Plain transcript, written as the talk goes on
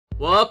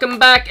Welcome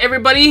back,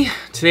 everybody.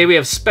 Today we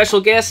have special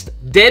guest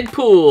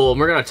Deadpool, and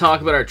we're going to talk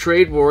about our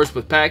trade wars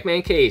with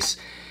PACMANCASE.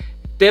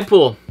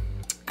 Deadpool,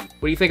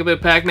 what do you think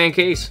about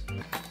PACMANCASE?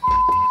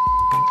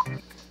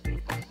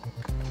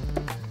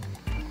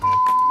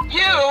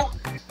 You?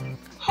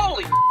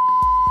 Holy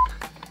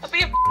I'll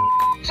be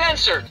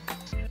censored.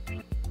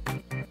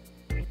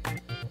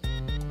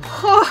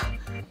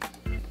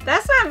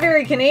 That's not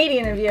very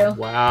Canadian of you.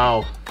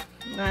 Wow.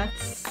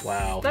 That's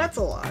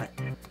a lot.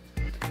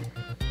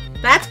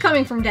 That's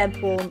coming from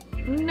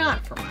Deadpool,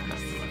 not from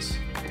us.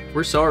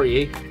 We're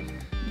sorry, eh?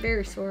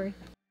 Very sorry.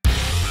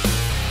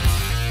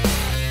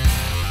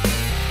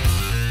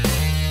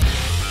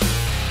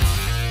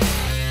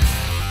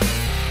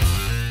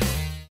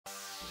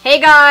 Hey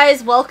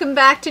guys, welcome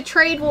back to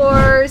Trade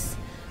Wars.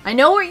 I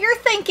know what you're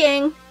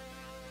thinking.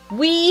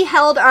 We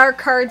held our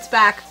cards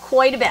back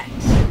quite a bit.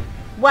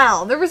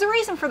 Well, there was a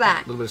reason for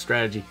that. A little bit of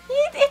strategy.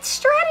 It's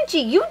strategy.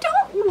 You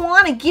don't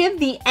want to give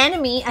the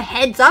enemy a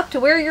heads up to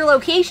where your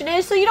location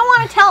is, so you don't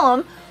want to tell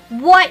them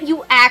what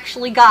you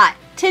actually got.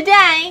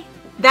 Today,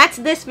 that's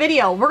this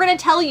video. We're going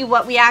to tell you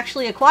what we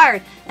actually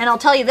acquired, and I'll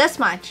tell you this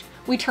much.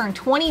 We turned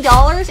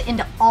 $20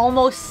 into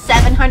almost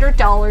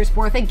 $700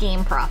 worth of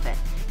game profit.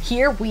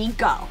 Here we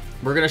go.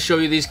 We're going to show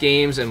you these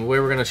games, and the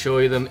way we're going to show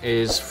you them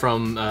is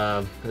from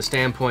the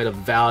standpoint of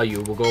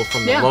value. We'll go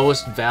from the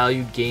lowest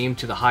valued game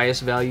to the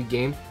highest valued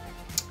game.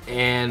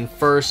 And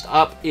first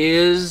up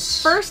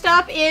is...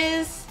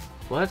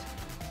 What?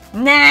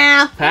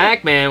 Nah.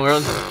 Pac-Man.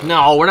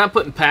 No, we're not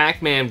putting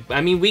Pac-Man.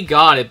 I mean, we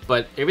got it,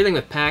 but everything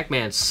with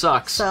Pac-Man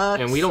sucks.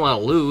 And we don't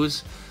want to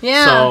lose.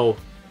 Yeah. So,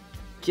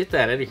 get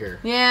that out of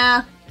here.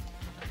 Yeah.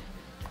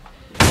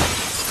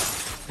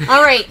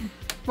 Alright.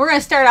 We're going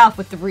to start off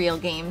with the real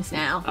games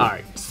now.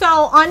 Alright. So,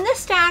 on this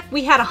stack,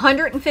 we had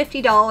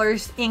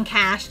 $150 in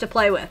cash to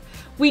play with.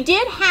 We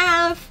did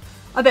have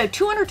about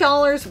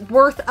 $200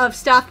 worth of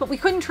stuff, but we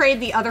couldn't trade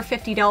the other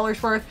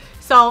 $50 worth.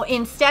 So,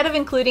 instead of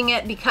including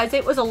it, because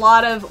it was a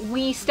lot of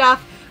Wii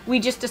stuff, we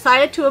just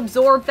decided to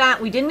absorb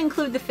that. We didn't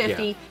include the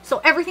 50. Yeah. So,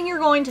 everything you're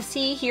going to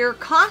see here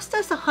cost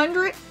us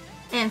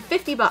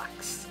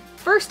 $150.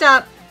 First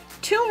up,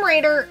 Tomb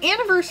Raider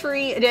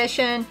Anniversary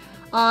Edition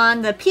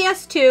on the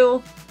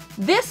PS2.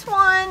 This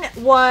one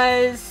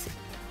was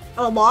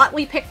a lot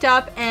we picked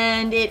up,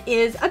 and it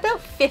is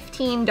about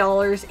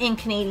 $15 in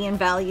Canadian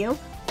value.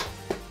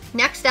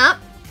 Next up,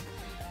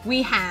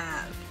 we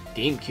have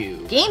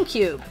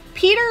GameCube.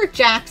 Peter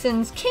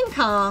Jackson's King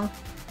Kong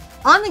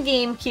on the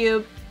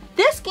GameCube.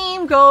 This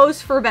game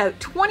goes for about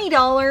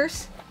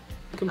 $20.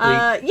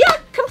 Complete. Yeah,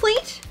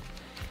 complete.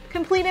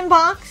 Complete in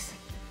box.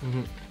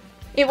 Mm-hmm.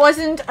 It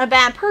wasn't a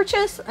bad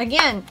purchase.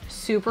 Again,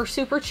 super,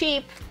 super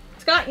cheap.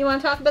 Scott, you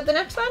want to talk about the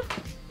next one?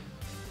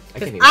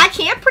 I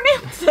can't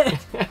pronounce it.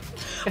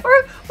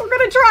 we're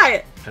gonna try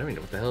it. I don't even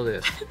know what the hell it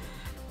is.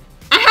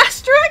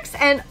 Asterix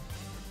and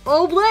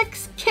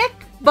Obelix Kick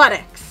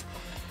Buttocks.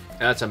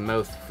 That's a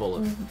mouthful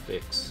of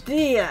fix.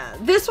 Yeah,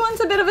 this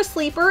one's a bit of a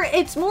sleeper.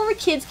 It's more of a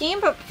kid's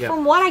game, but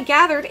from what I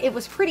gathered, it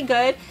was pretty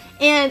good.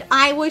 And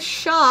I was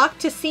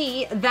shocked to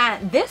see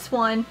that this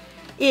one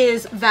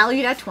is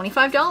valued at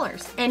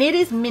 $25, and it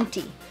is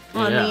minty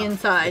on the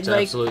inside. It's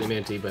absolutely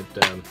minty, but.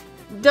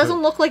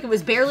 Doesn't look like it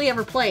was barely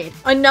ever played.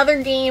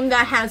 Another game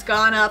that has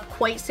gone up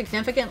quite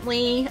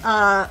significantly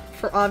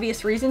for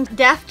obvious reasons.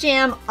 Def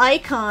Jam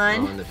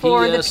Icon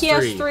for the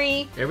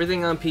PS3.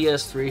 Everything on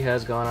PS3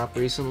 has gone up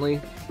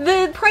recently.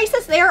 The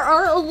prices there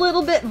are a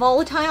little bit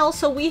volatile,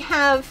 so we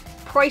have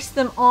priced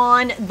them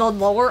on the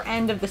lower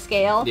end of the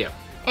scale. Yeah.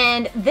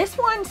 And this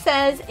one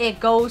says it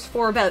goes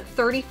for about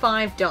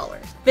 $35.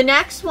 The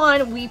next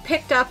one we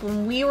picked up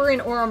when we were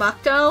in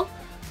Oromocto.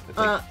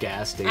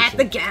 Gas station. At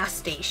the gas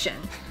station.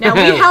 Now,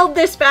 we held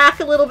this back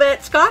a little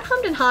bit. Scott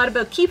hummed and hawed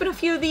about keeping a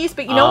few of these,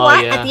 but you know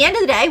what? Yeah. At the end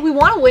of the day, we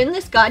want to win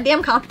this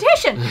goddamn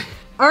competition.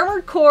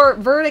 Armored Core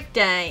Verdict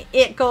Day.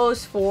 It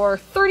goes for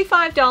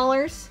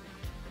 $35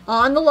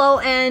 on the low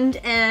end,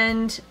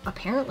 and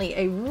apparently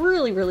a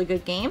really, really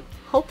good game.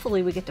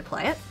 Hopefully we get to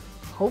play it.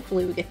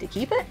 Hopefully we get to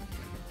keep it.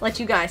 Let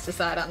you guys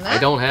decide on that. I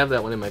don't have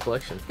that one in my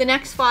collection. The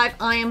next 5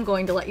 I am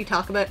going to let you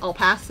talk about. I'll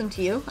pass them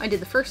to you. I did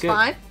the first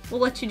 5.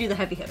 We'll let you do the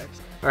heavy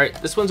hitters. Alright,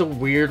 this one's a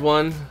weird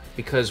one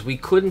because we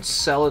couldn't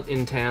sell it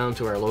in town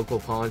to our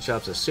local pawn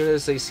shops. As soon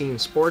as they seen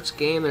sports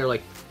game, they're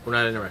like, we're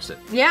not interested.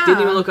 Yeah.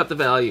 Didn't even look up the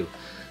value.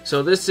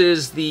 So this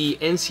is the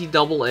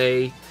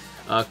NCAA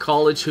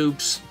College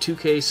Hoops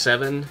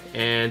 2K7,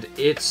 and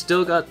it's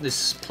still got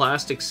this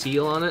plastic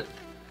seal on it.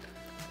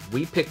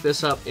 We picked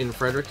this up in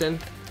Fredericton.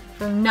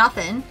 For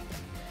nothing.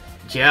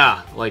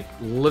 Yeah, like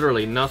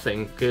literally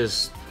nothing,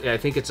 because I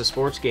think it's a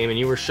sports game, and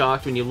you were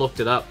shocked when you looked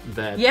it up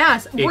that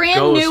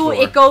brand new,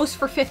 it goes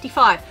for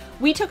 $55.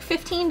 We took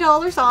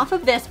 $15 off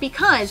of this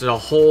because there's a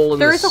hole in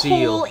the seal. There's a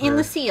hole in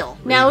the seal.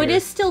 Now it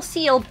is still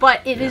sealed,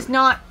 but it is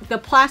not. The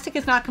plastic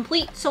is not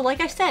complete. So, like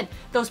I said,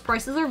 those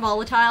prices are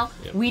volatile.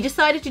 We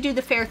decided to do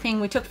the fair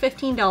thing. We took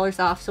 $15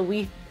 off, so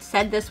we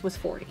said this was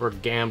 $40. We're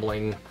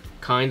gambling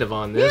kind of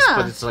on this,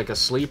 but it's like a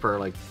sleeper,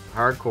 like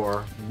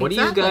hardcore. What do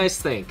you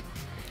guys think?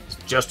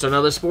 just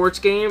another sports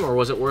game, or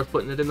was it worth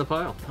putting it in the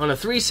pile? On a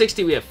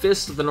 360, we have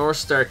Fist of the North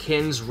Star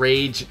Kins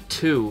Rage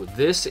 2.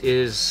 This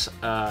is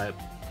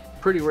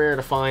pretty rare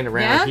to find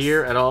around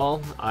here at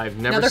all. I've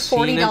never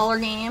seen it. Another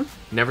 $40 game.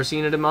 Never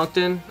seen it in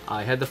Moncton.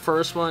 I had the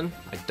first one.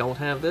 I don't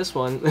have this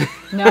one.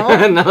 No.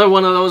 Another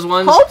one of those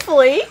ones.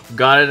 Hopefully.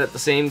 Got it at the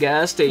same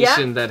gas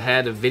station that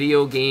had a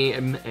video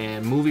game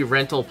and movie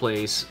rental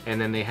place,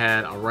 and then they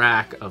had a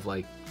rack of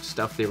like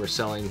stuff they were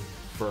selling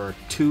for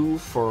two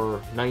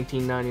for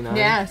 $19.99.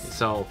 Yes.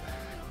 So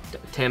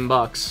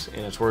 $10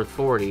 and it's worth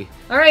 $40.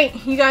 All right,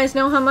 you guys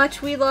know how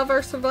much we love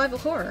our survival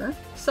horror.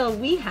 So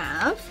we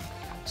have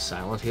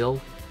Silent Hill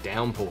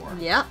Downpour.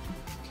 Yep.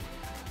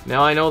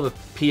 Now I know the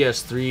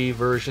PS3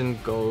 version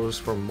goes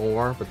for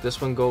more, but this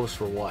one goes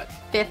for what?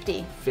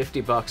 50.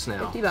 $50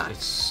 now. $50.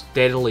 It's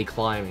steadily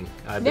climbing.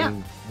 I've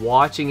been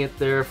watching it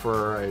there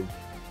for a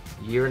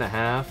year and a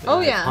half. And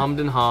I've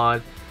hummed and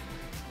hawed,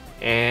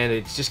 and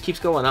it just keeps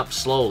going up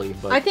slowly.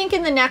 But I think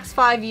in the next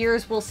 5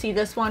 years we'll see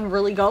this one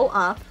really go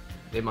up.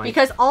 It might.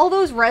 Because all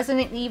those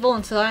Resident Evil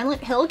and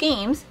Silent Hill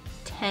games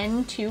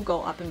tend to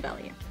go up in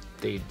value.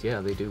 They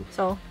do.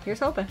 So here's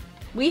hoping.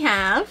 We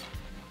have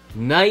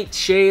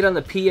Nightshade on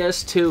the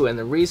PS2, and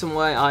the reason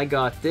why I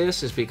got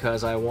this is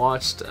because I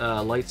watched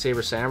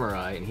Lightsaber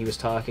Samurai, and he was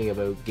talking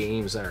about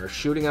games that are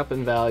shooting up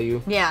in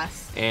value.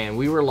 Yes. And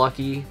we were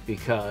lucky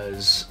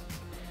because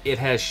it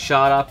has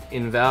shot up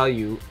in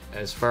value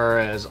as far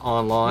as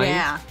online.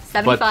 Yeah,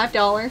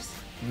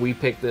 $75. We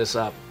picked this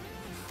up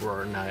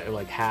for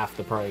like half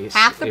the price.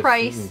 Half the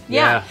price.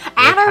 Yeah.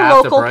 At like our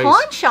local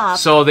pawn shop.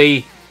 So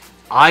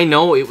I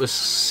know it was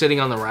sitting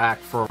on the rack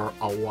for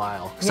a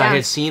while because I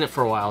had seen it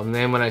for a while, and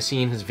then when I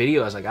seen his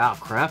video, I was like, "Oh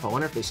crap! I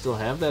wonder if they still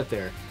have that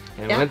there."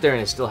 And I went there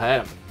and it still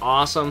had it.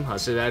 Awesome! I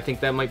said, I think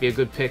that might be a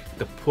good pick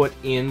to put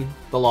in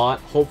the lot.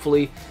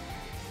 Hopefully,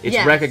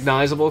 it's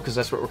recognizable because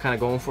that's what we're kind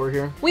of going for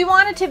here. We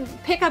wanted to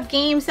pick up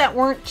games that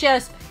weren't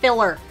just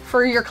filler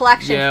for your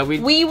collection. Yeah,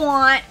 we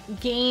want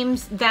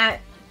games that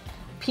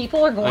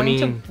people are going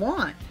to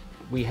want.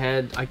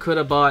 I could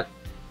have bought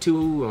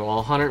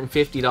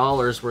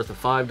 $150 worth of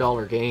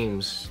 $5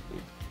 games.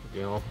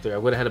 You know, I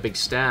would have had a big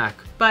stack.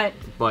 But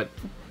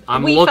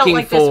I'm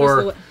looking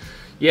for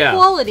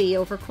quality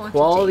over quantity.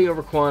 Quality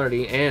over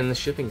quantity, and the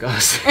shipping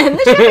costs. And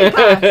the shipping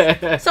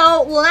costs.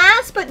 So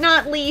last but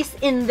not least,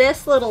 in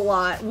this little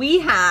lot, we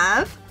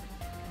have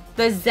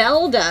the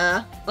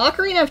Zelda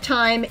Ocarina of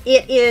Time.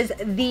 It is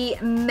the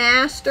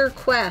Master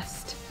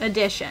Quest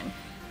edition.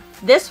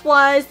 This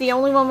was the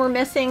only one we're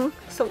missing,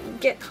 so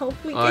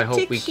I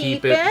hope we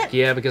keep it.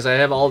 Yeah, because I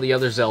have all the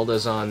other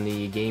Zeldas on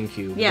the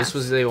GameCube. Yes. This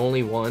was the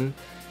only one,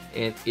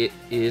 and it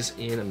is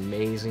in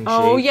amazing shape.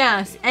 Oh,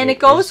 yes. And it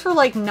goes for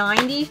like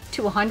 $90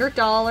 to $100.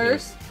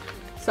 Yes.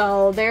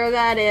 So there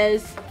that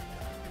is.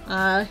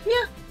 Yeah,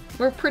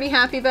 we're pretty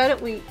happy about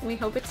it. We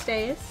hope it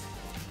stays.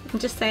 I'm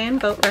just saying,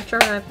 vote Retro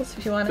Rivals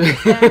if you want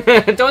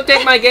to. Don't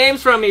take my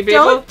games from me,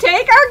 people. Don't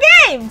take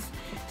our games!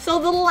 So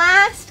the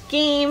last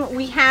game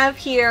we have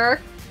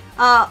here,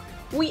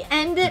 we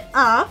ended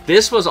up...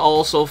 This was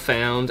also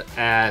found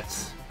at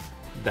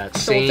that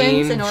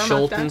same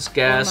Schulten's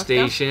gas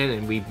station,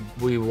 and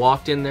we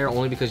walked in there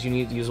only because you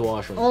need to use the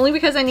washroom. Only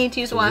because I need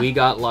to use the washroom. We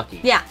got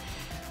lucky. Yeah.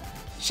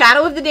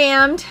 Shadow of the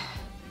Damned,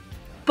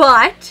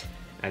 but...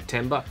 At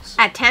 $10.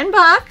 At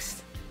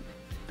 $10,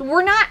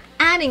 we're not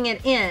adding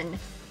it in.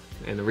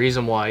 And the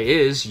reason why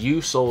is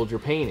you sold your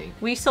painting.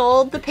 We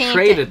sold the painting.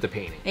 Traded the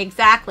painting.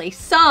 Exactly.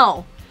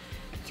 So,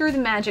 through the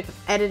magic of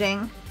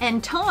editing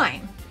and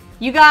time,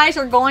 you guys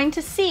are going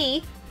to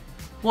see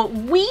what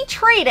we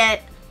traded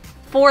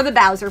for the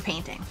Bowser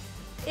painting.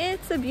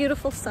 It's a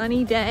beautiful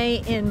sunny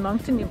day in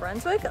Moncton, New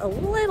Brunswick. A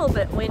little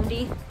bit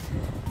windy,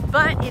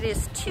 but it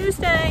is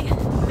Tuesday,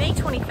 May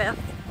 25th,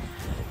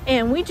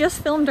 and we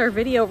just filmed our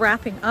video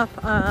wrapping up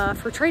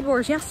for Trade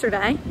Wars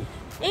yesterday.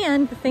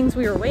 And the things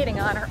we were waiting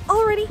on are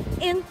already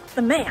in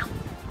the mail.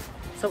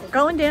 So we're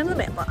going down to the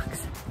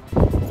mailbox.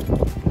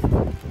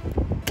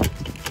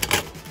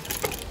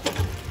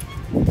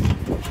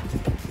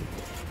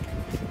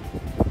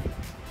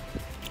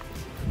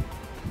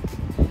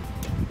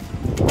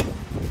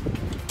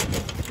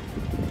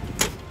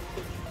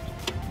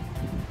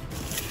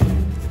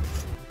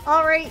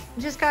 All right,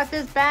 just got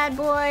this bad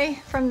boy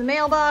from the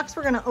mailbox.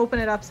 We're gonna open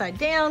it upside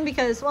down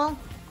because, well,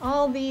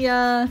 all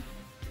the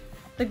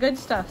good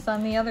stuff's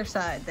on the other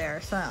side there,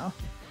 so.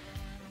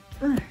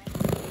 I'm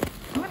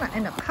gonna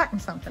end up cutting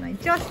something. I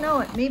just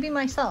know it, maybe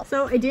myself.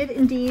 So I did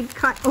indeed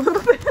cut a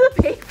little bit of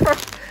the paper.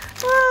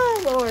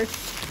 Oh, Lord.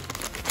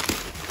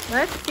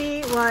 Let's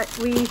see what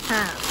we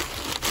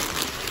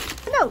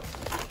have. A note.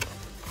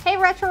 Hey,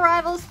 Retro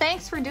Rivals,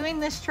 thanks for doing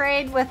this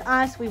trade with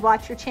us. We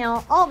watch your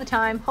channel all the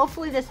time.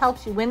 Hopefully this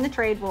helps you win the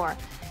trade war.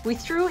 We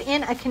threw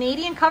in a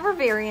Canadian cover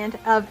variant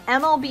of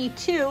MLB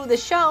 2, the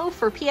show,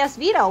 for PS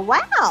Vita.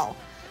 Wow!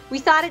 We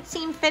thought it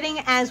seemed fitting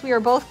as we are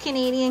both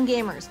Canadian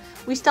gamers.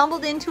 We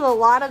stumbled into a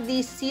lot of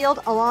these sealed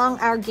along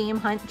our game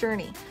hunt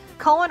journey.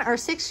 Cohen, our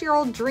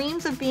 6-year-old,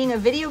 dreams of being a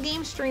video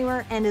game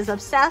streamer and is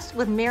obsessed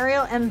with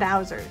Mario and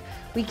Bowser.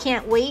 We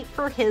can't wait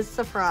for his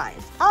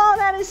surprise. Oh,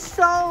 that is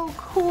so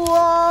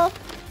cool.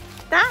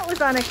 That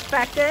was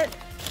unexpected.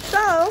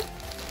 So,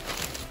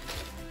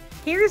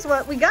 here's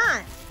what we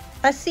got.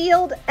 A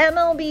sealed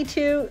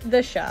MLB2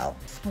 The Show.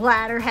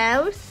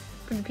 Splatterhouse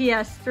for the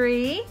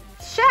PS3.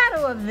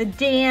 Shadow of the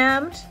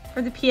Damned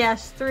for the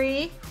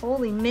PS3.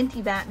 Holy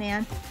minty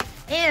Batman.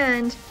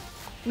 And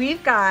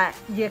we've got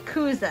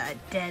Yakuza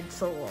Dead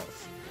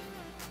Souls.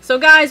 So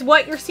guys,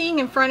 what you're seeing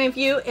in front of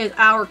you is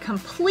our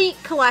complete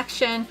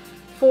collection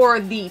for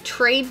the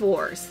Trade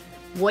Wars.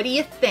 What do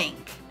you think?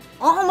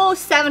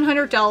 Almost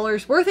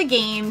 $700 worth of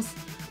games.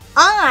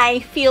 I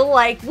feel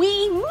like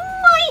we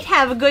might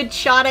have a good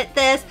shot at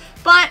this,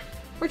 but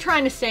we're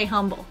trying to stay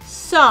humble.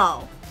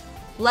 So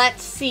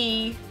let's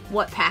see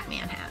what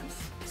Pac-Man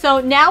has.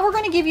 So now we're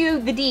going to give you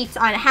the deets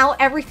on how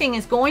everything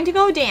is going to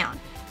go down.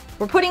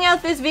 We're putting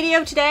out this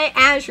video today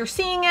as you're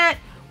seeing it.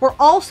 We're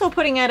also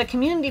putting out a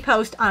community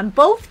post on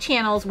both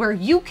channels where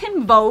you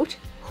can vote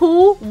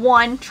who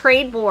won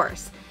Trade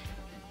Wars.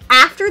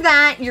 After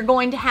that, you're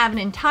going to have an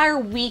entire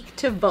week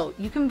to vote.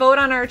 You can vote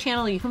on our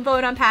channel. You can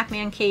vote on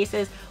Pac-Man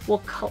Cases.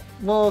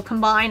 We'll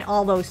combine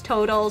all those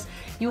totals.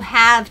 You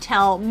have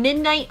till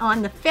midnight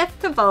on the 5th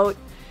to vote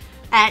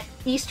at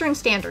Eastern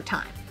Standard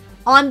Time.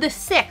 On the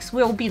 6th,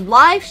 we'll be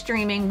live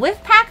streaming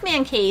with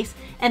Pac-Man Case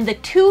and the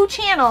 2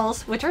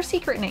 channels, which are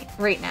secret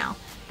right now,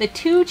 the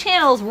 2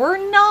 channels we're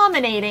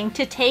nominating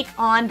to take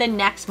on the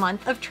next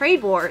month of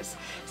Trade Wars.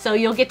 So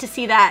you'll get to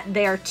see that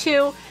there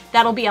too.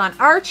 That'll be on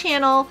our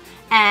channel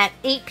at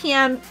 8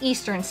 p.m.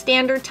 Eastern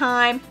Standard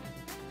Time,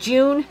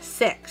 June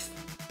 6th.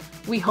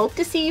 We hope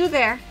to see you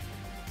there.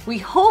 We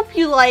hope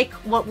you like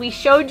what we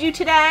showed you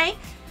today,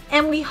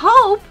 and we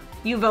hope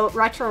you vote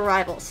Retro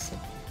Rivals.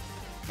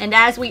 And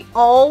as we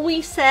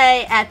always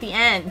say at the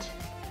end,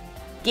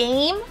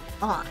 game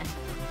on.